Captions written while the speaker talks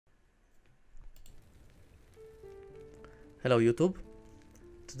Hello YouTube.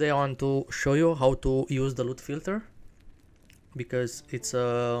 Today I want to show you how to use the loot filter because it's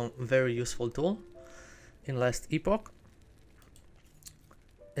a very useful tool in last Epoch.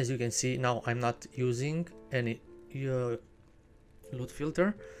 As you can see now, I'm not using any loot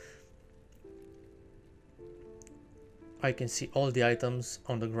filter. I can see all the items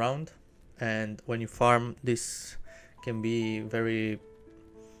on the ground, and when you farm, this can be very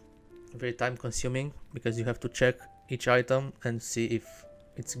time consuming because you have to check each item and see if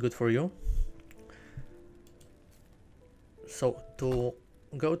it's good for you. So to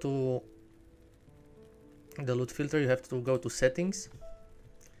go to the loot filter, you have to go to settings.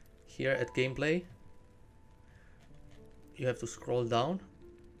 Here at gameplay, you have to scroll down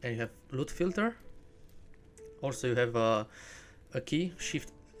and you have loot filter. Also you have a key,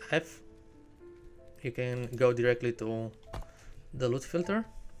 Shift F. You can go directly to the loot filter.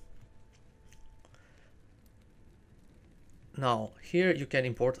 Now here you can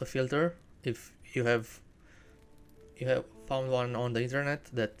import a filter if you have found one on the internet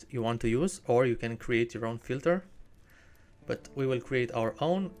that you want to use, or you can create your own filter, but we will create our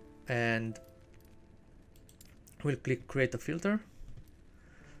own and we'll click create a filter.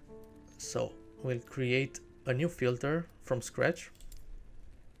 So we'll create a new filter from scratch.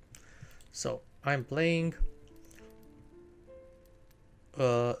 So I'm playing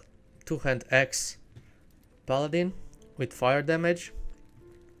two-hand axe paladin with fire damage,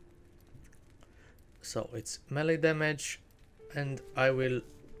 so it's melee damage, and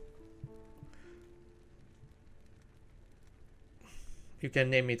you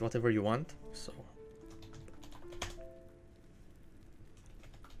can name it whatever you want. So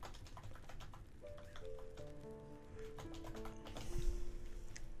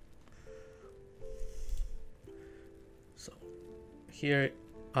here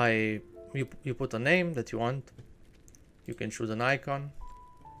you put a name that you want. You can choose an icon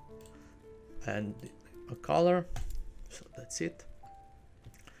and a color, so that's it.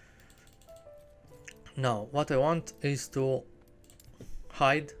 Now what I want is to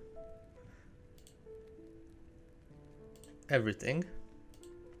hide everything,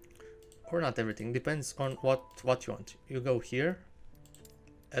 or not everything, depends on what you want. You go here,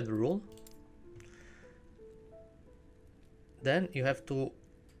 add rule, then you have to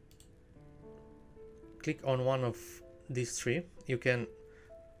click on one of these three. You can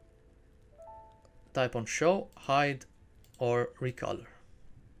type on show, hide, or recolor.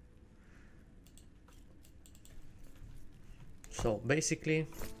 So basically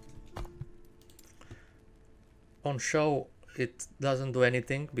on show it doesn't do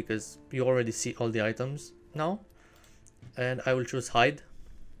anything because you already see all the items now, and I will choose hide.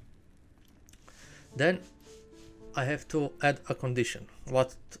 Then I have to add a condition.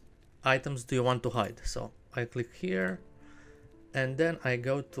 What items do you want to hide? So I click here and then I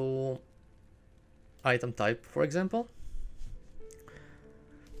go to item type, for example,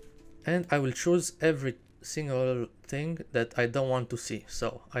 and I will choose every single thing that I don't want to see.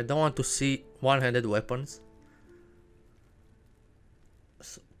 So I don't want to see one-handed weapons,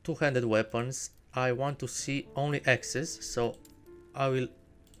 so two-handed weapons. I want to see only axes, so I will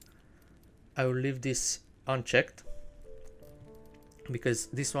leave this unchecked because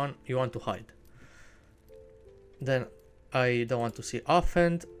this one you want to hide. Then I don't want to see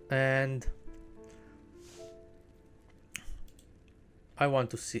offhand, and I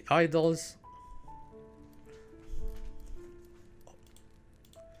want to see idols,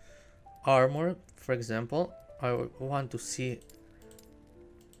 armor, for example. I want to see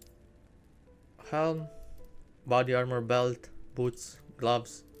helm, body armor, belt, boots,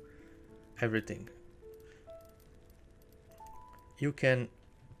 gloves, everything. You can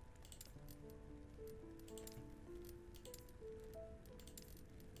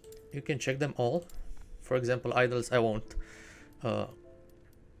check them all. For example, idols, I won't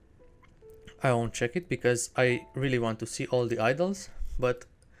check it because I really want to see all the idols, but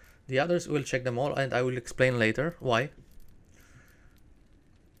the others will check them all, and I will explain later why.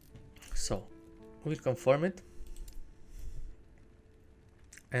 So we'll confirm it,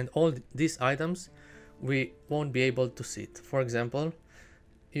 and all these items we won't be able to see it. For example,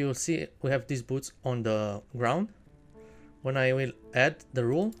 you'll see we have these boots on the ground. When I will add the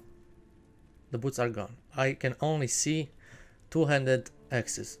rule, the boots are gone. I can only see two-handed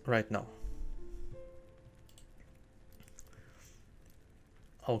axes right now.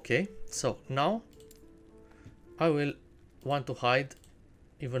 Okay, so now I will want to hide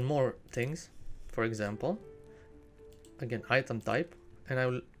even more things. For example, again, item type, and I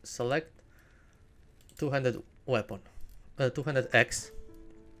will select two-handed weapon, two-handed axe.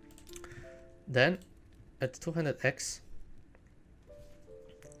 Then at 200x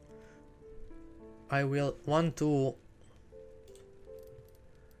I will want to,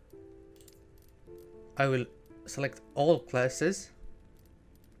 I will select all classes,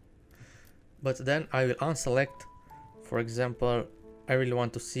 but then I will unselect, for example, I really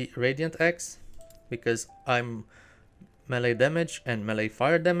want to see Radiant X because I'm melee damage and melee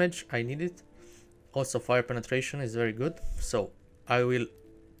fire damage, I need it. Also fire penetration is very good, so I will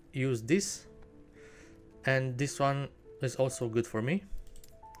use this, and this one is also good for me.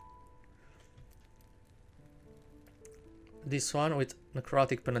 This one with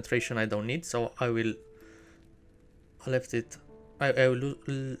necrotic penetration I don't need, so I will left it, I will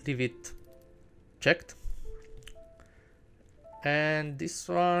leave it checked. And this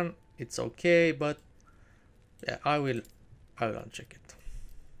one, it's okay, but yeah, I will uncheck it.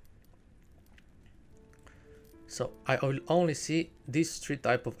 So I will only see these three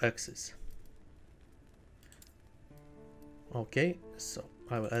type of X's. Okay, so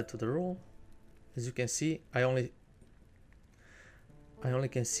I will add to the rule. As you can see, I only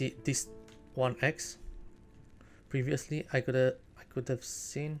can see this one X. Previously, I could have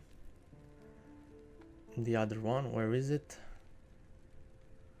seen the other one. Where is it?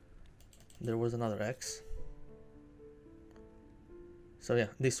 There was another X. So yeah,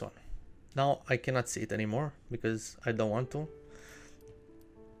 this one. Now I cannot see it anymore because I don't want to.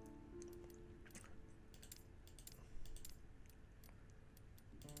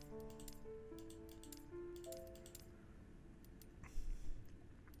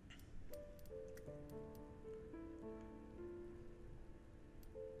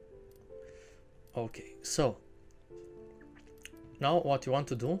 Okay, so now what you want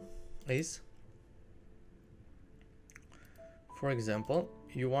to do is, for example,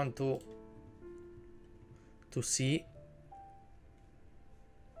 you want to see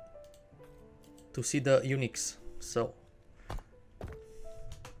the uniques. So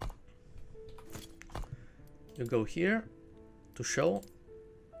you go here to show,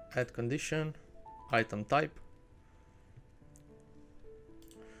 add condition, item type,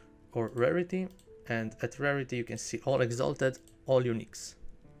 or rarity, and at rarity you can see all exalted, all uniques.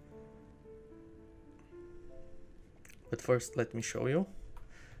 But first let me show you.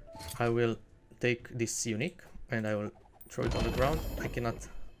 I will take this unique and I will throw it on the ground. I cannot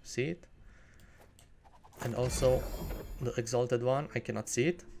see it. And also the exalted one, I cannot see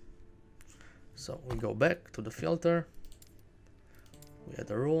it. So we go back to the filter. We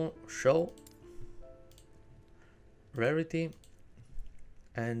add a rule, show, rarity,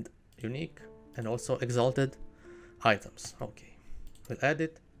 and unique, and also exalted items. Okay, we'll add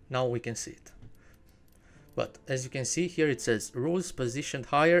it. Now we can see it. But as you can see here, it says rules positioned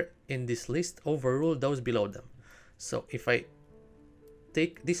higher in this list overrule those below them. So if I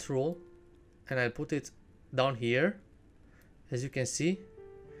take this rule and I put it down here, as you can see,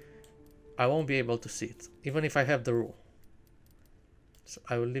 I won't be able to see it, even if I have the rule. So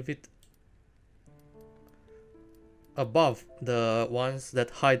I will leave it above the ones that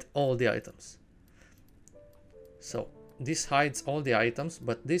hide all the items. So this hides all the items,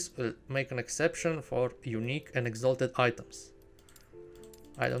 but this will make an exception for unique and exalted items.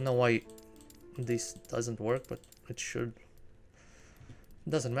 I don't know why this doesn't work, but it should.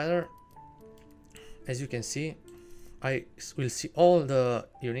 Doesn't matter. As you can see, I will see all the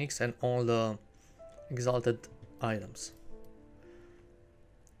uniques and all the exalted items.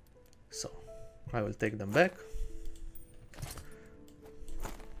 So I will take them back.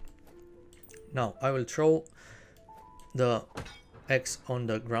 Now I will throw the X on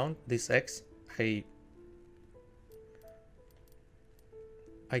the ground. This X, I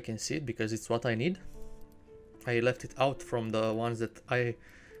can see it because it's what I need. I left it out from the ones that I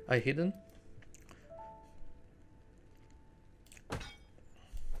hidden.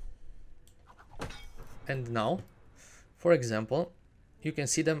 And now, for example, you can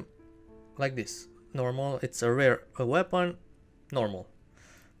see them like this. Normal, it's a rare weapon, normal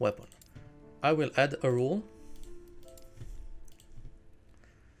weapon. I will add a rule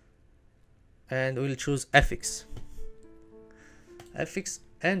and we'll choose FX. FX,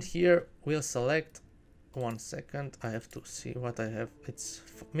 and here we'll select, 1 second, I have to see what I have. It's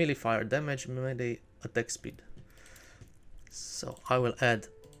melee fire damage, melee attack speed. So I will add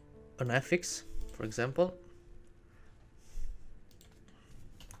an FX, for example.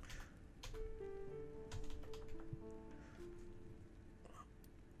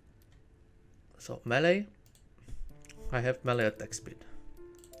 So melee, I have melee attack speed,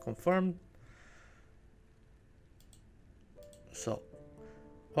 confirmed. So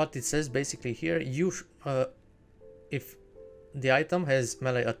what it says basically here, you if the item has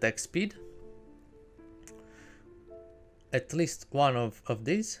melee attack speed, at least one of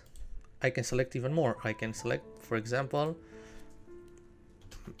these, I can select even more. I can select, for example,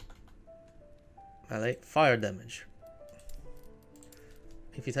 melee fire damage.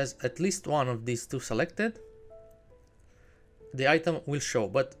 If it has at least one of these two selected, the item will show,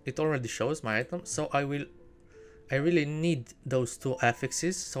 but it already shows my item, so I really need those two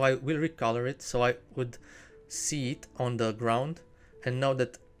affixes, so I will recolor it so I would see it on the ground and know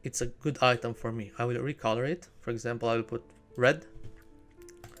that it's a good item for me. I will recolor it. For example, I will put red,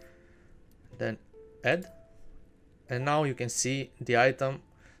 then add, and now you can see the item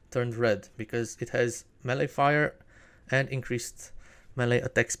turned red because it has melee fire and increased melee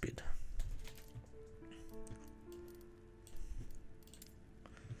attack speed.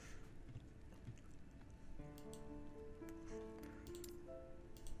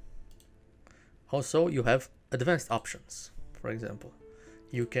 Also, you have advanced options. For example,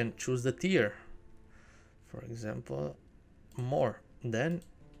 you can choose the tier. For example, more than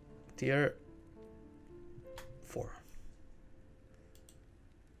tier 4.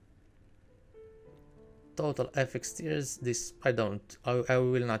 Total FX tiers, this I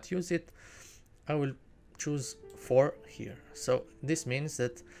will not use it. I will choose 4 here. So this means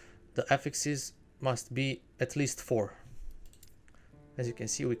that the affixes must be at least 4. As you can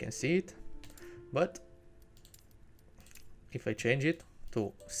see, we can see it. But if I change it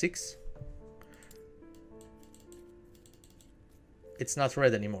to 6, it's not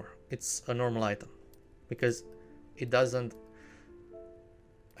red anymore. It's a normal item because it doesn't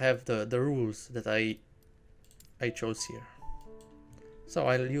have the rules that I chose here. So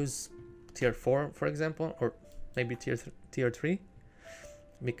I'll use tier 4, for example, or maybe tier 3,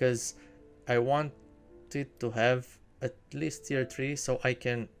 because I want it to have at least tier 3 so I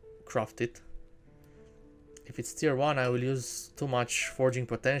can craft it. If it's tier 1, I will use too much forging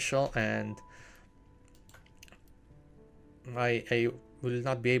potential and I will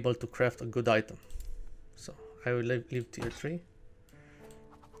not be able to craft a good item. So I will leave tier 3.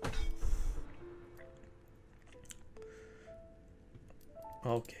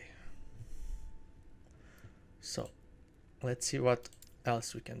 Okay. So let's see what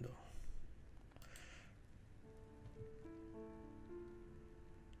else we can do.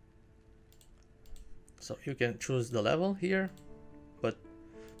 So you can choose the level here, but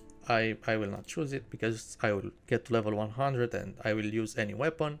I will not choose it because I will get to level 100 and I will use any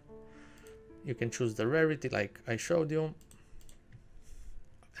weapon. You can choose the rarity like I showed you,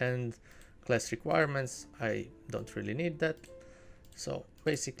 and class requirements, I don't really need that. So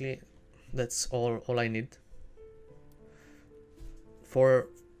basically that's all I need. For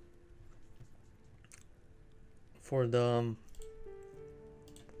the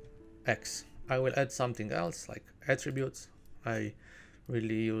X, I will add something else like attributes. I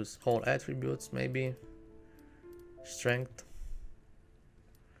really use all attributes, maybe strength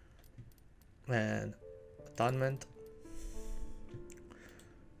and attunement.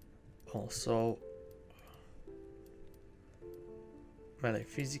 Also melee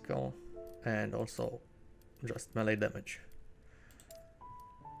physical and also just melee damage.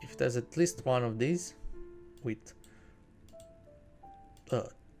 If there's at least one of these with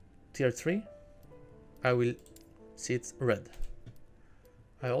tier 3, I will see it's red.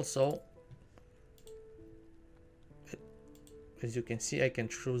 I also, as you can see, I can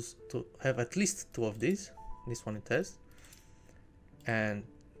choose to have at least 2 of these. This one it has, and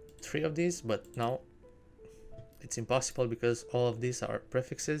 3 of these, but now it's impossible because all of these are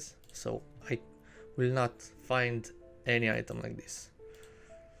prefixes, so I will not find any item like this.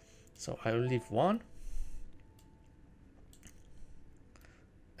 So I will leave 1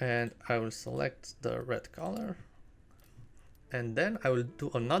 and I will select the red color, and then I will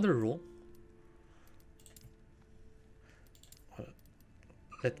do another rule.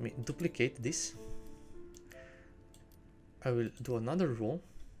 Let me duplicate this. I will do another rule.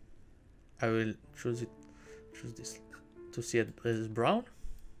 I will choose this to see it as brown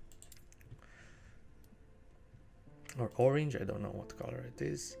or orange, I don't know what color it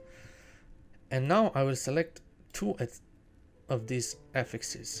is. And now I will select 2 of these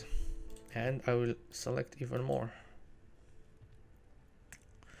affixes, and I will select even more.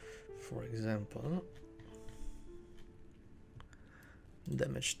 For example,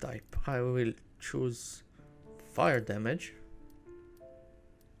 damage type, I will choose fire damage.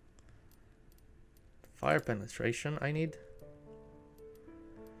 Fire penetration I need,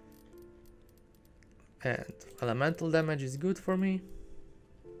 and elemental damage is good for me.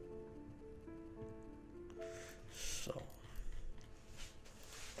 So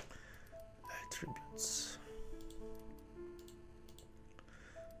attributes.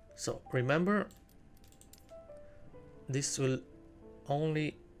 So remember, this will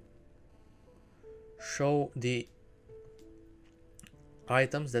only show the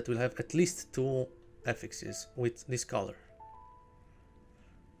items that will have at least 2 affixes with this color.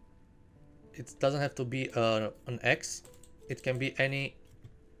 It doesn't have to be an X, it can be any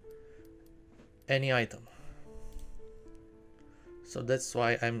item. So that's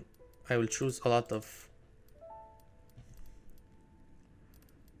why I will choose a lot of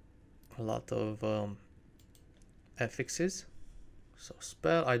affixes. So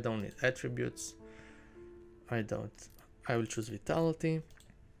spell, I don't need attributes. I will choose vitality.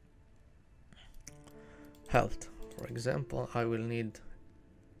 Health, for example, I really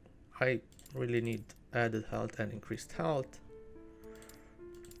need added health and increased health.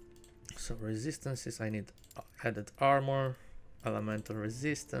 So resistances, I need added armor, elemental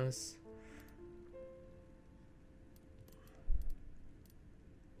resistance.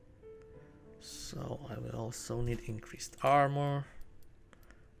 So I will also need increased armor,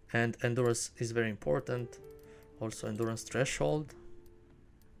 and endurance is very important. Also endurance threshold.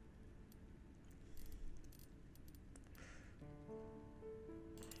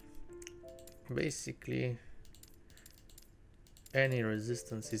 Basically any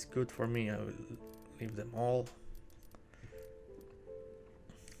resistance is good for me. I will leave them all.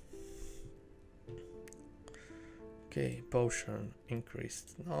 Okay, potion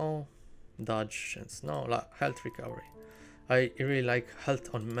increased, no. Dodge chance, no. Health recovery, I really like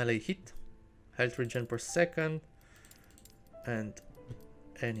health on melee hit, health regen per second, and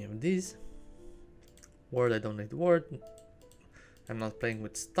any of these. Ward, I don't need ward. I'm not playing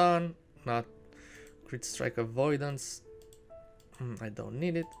with stun, not crit strike avoidance. I don't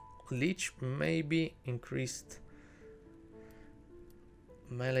need it. Leech, maybe increased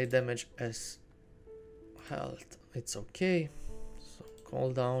melee damage as health, it's okay. So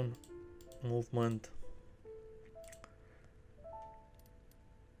cooldown, movement,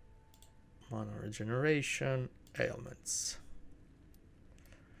 mana regeneration, ailments.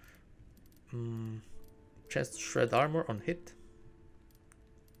 Chance to shred armor on hit.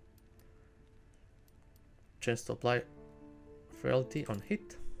 Chance to apply frailty on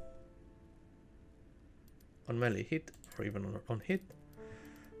hit, on melee hit, or even on hit,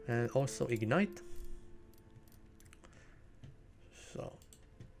 and also ignite. So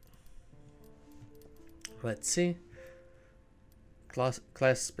let's see. Class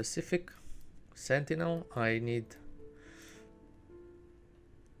specific sentinel, I need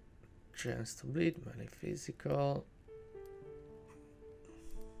chance to bleed, melee physical,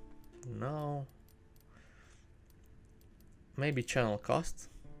 no. Maybe channel cost,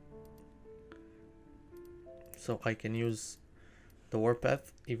 so I can use the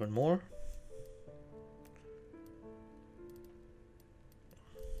warpath even more.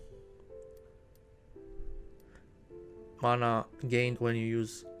 Mana gained when you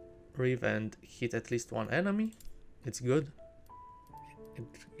use Reeve and hit at least one enemy, it's good. It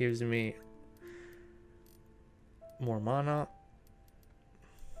gives me more mana.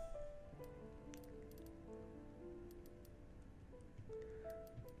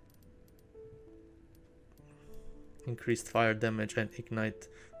 Increased fire damage and ignite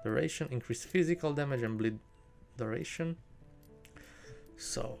duration, increased physical damage and bleed duration.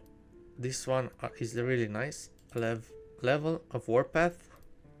 So this one is really nice. Level of warpath,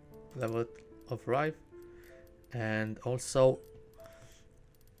 level of Rive, and also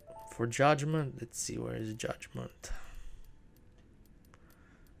for judgment. Let's see, where is judgment?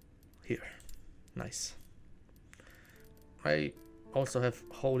 Here, nice. I also have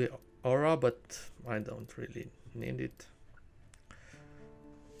holy aura, but I don't really need it.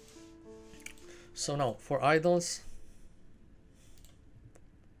 So now for idols,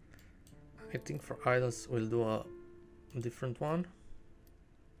 I think for idols we'll do a different one.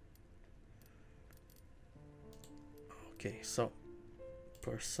 Okay, so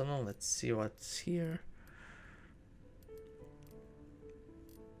personal, let's see what's here.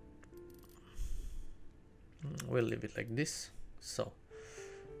 We'll leave it like this. So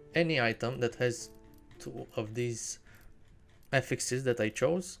any item that has 2 of these affixes that I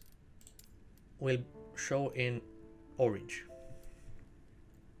chose will show in orange,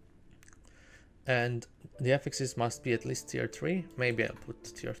 and the affixes must be at least tier 3. Maybe I'll put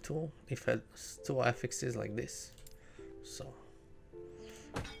tier 2 if it has 2 affixes like this. So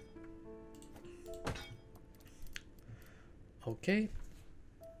okay,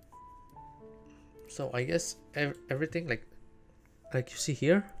 so I guess everything like you see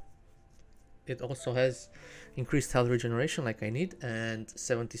here. It also has increased health regeneration like I need, and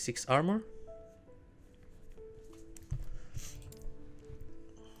 76 armor.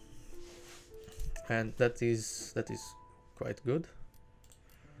 And that is quite good.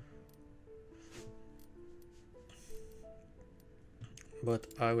 but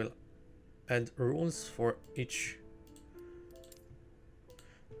I will add rules for each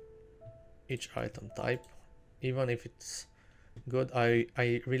item type. Even if it's good, I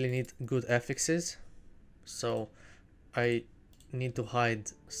really need good affixes, so I need to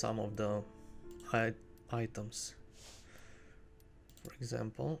hide some of the items. For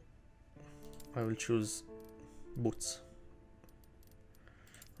example, I will choose boots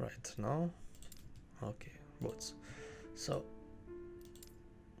right now. Okay, boots. So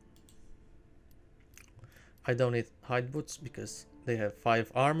I don't need hide boots because they have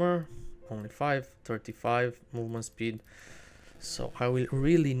 5 armor, only 5, 35 movement speed. So I will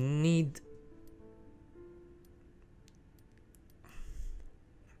really need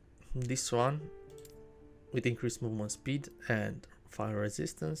this one with increased movement speed and fire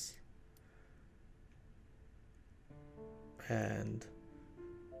resistance. And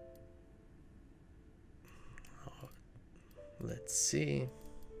let's see.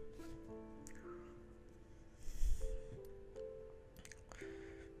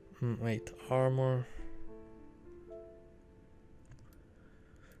 Wait, armor.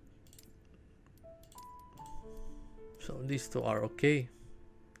 So these two are okay.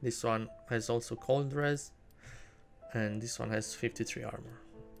 This one has also cold res, and this one has 53 armor.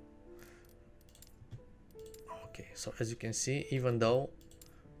 Okay, so as you can see, even though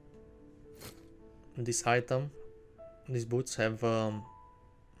this item, these boots have let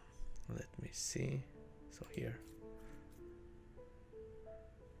me see, so here,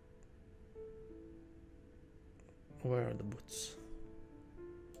 where are the boots?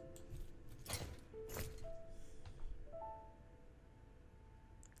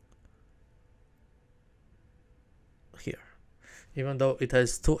 Here. Even though it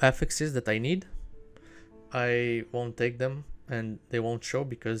has 2 affixes that I need, I won't take them and they won't show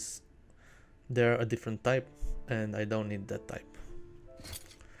because they're a different type and I don't need that type.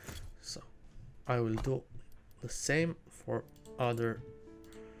 So I will do the same for other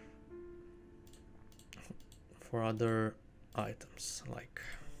items. Like,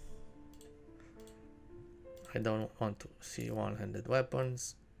 I don't want to see one-handed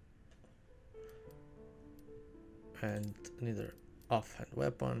weapons, and neither offhand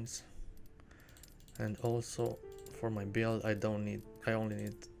weapons, and also for my build I only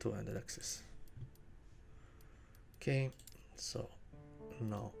need two-handed axes. Okay, so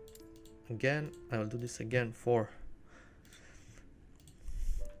now again I will do this again for,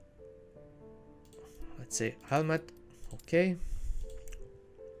 let's say, helmet. Okay,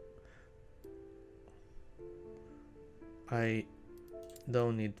 I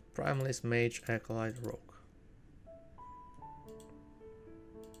don't need primalist, mage, acolyte, rogue.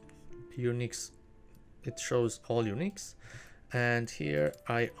 Uniques, it shows all uniques, and here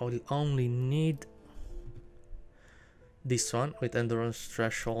I will only need this one with endurance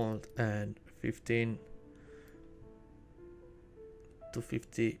threshold and 15 to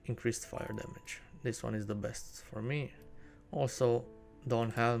 50 increased fire damage. This one is the best for me. Also,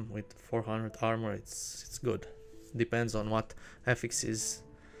 Dawn Helm with 400 armor, it's good. Depends on what affixes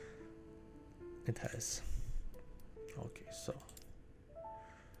it has. Okay, so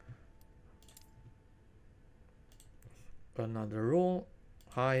another rule,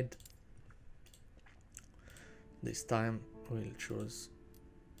 hide. This time we'll choose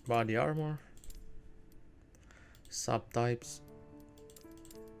body armor, subtypes,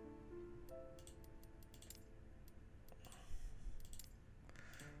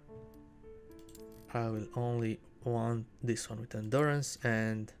 I will only want this one with endurance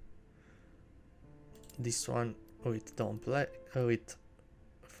and this one with don't play with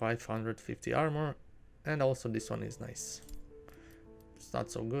 550 armor, and also this one is nice. It's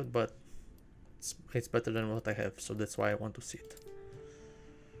not so good, but it's better than what I have, so that's why I want to see it.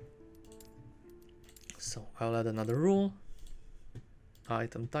 So I'll add another rule,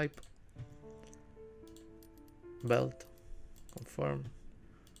 item type, belt, confirm,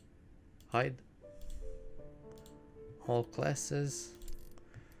 hide, all classes.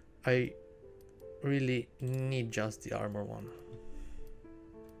 I really need just the armor one,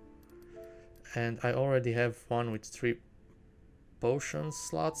 and I already have one with 3 potion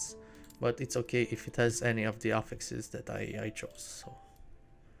slots, but it's okay if it has any of the affixes that I chose. So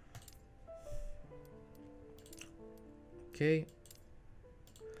okay,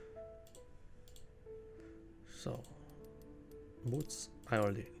 so boots, I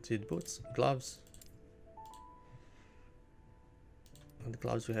already did boots. Gloves, and the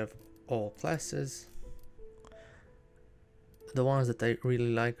gloves we have all classes. The ones that I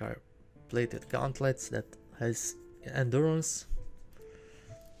really like are plated gauntlets that has endurance.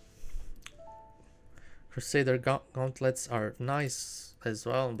 Crusader gauntlets are nice as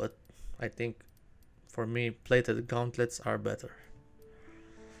well, but I think for me plated gauntlets are better.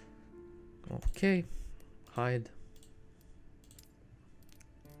 Okay, hide.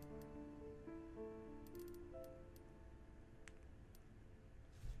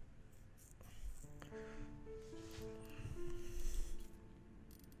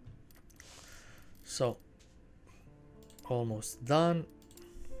 So almost done.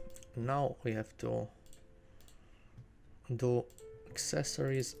 Now we have to do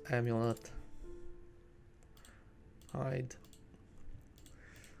accessories, amulet, hide.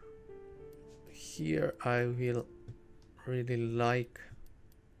 Here I will really like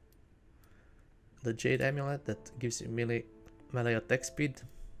the jade amulet that gives you melee attack speed,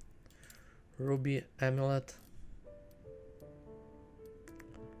 ruby amulet,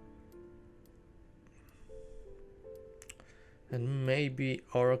 and maybe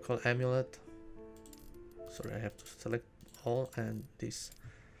oracle amulet. Sorry, I have to select all, and this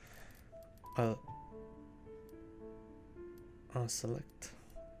I'll unselect.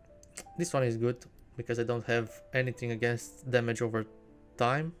 This one is good because I don't have anything against damage over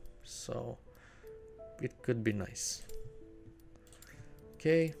time, so it could be nice.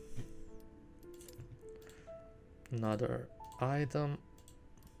 Okay, another item,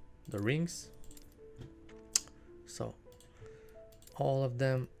 the rings. So all of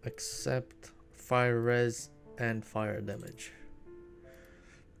them except fire res and fire damage.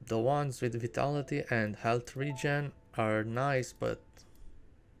 The ones with vitality and health regen are nice, but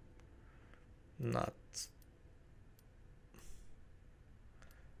not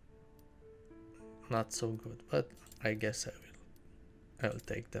so good, but I guess I will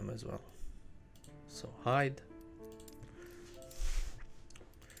take them as well. So hide.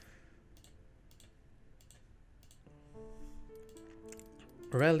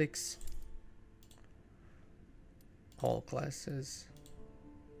 Relics, all classes,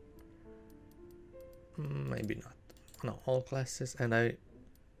 maybe not, no, all classes, and I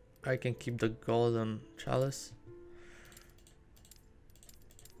can keep the golden chalice.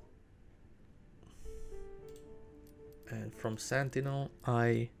 And from Sentinel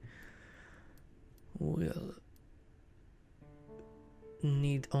I will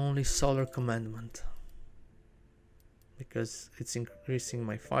need only Solar Commandment because it's increasing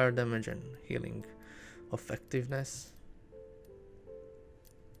my fire damage and healing effectiveness.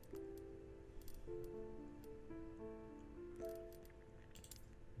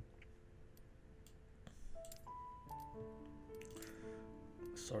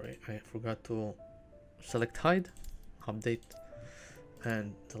 Sorry, I forgot to select hide, update,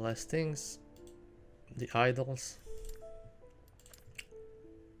 and the last things, the idols.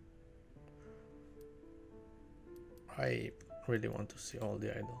 I really want to see all the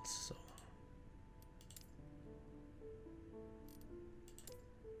idols, so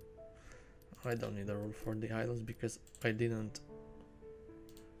I don't need a rule for the idols because I didn't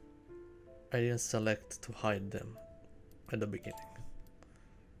select to hide them at the beginning.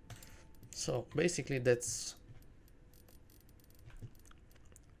 So basically that's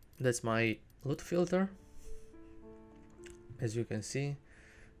my loot filter. As you can see,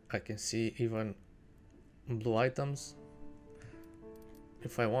 I can see even blue items.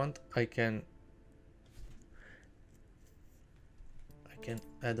 If I want, I can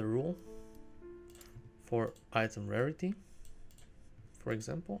add a rule for item rarity. For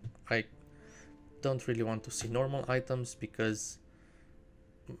example, I don't really want to see normal items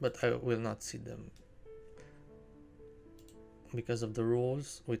but I will not see them because of the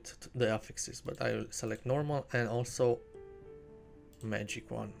rules with the affixes, but I will select normal and also magic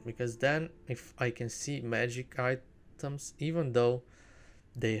one, because then if I can see magic items, even though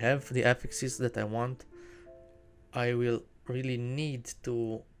they have the affixes that I want, I will really need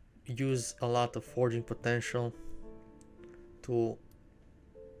to use a lot of forging potential to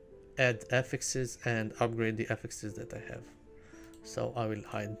add affixes and upgrade the affixes that I have. So I will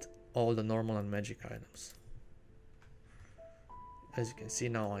hide all the normal and magic items. As you can see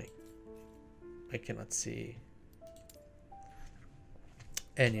now, I cannot see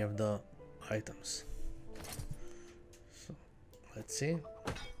any of the items. So let's see.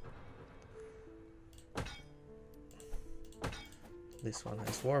 This one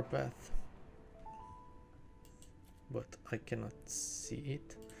has warpath, but I cannot see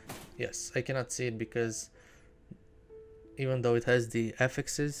it. Yes, I cannot see it because even though it has the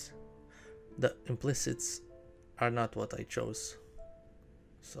affixes, the implicits are not what I chose.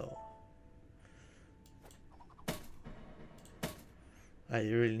 So I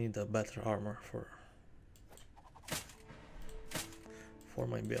really need a better armor for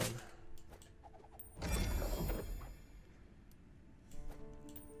my build.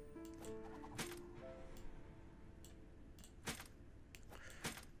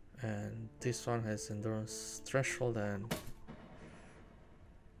 this one has endurance threshold and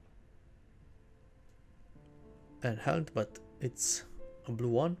health, but it's a blue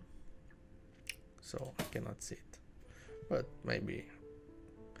one, so I cannot see it. But maybe,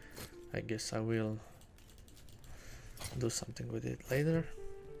 I guess I will do something with it later.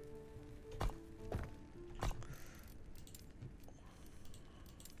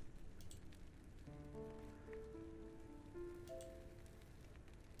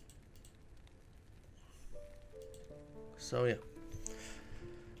 So yeah,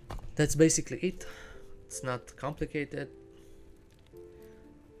 that's basically it. It's not complicated.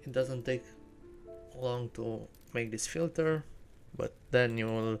 It doesn't take long to make this filter, but then you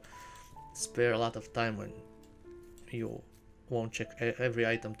will spare a lot of time when you won't check every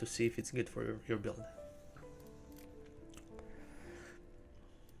item to see if it's good for your build.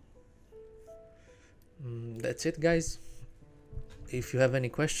 That's it, guys. If you have any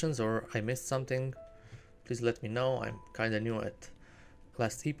questions or I missed something, please let me know. I'm kinda new at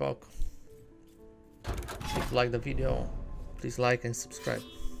last Epoch. If you like the video, please like and subscribe.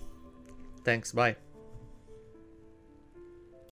 Thanks, bye.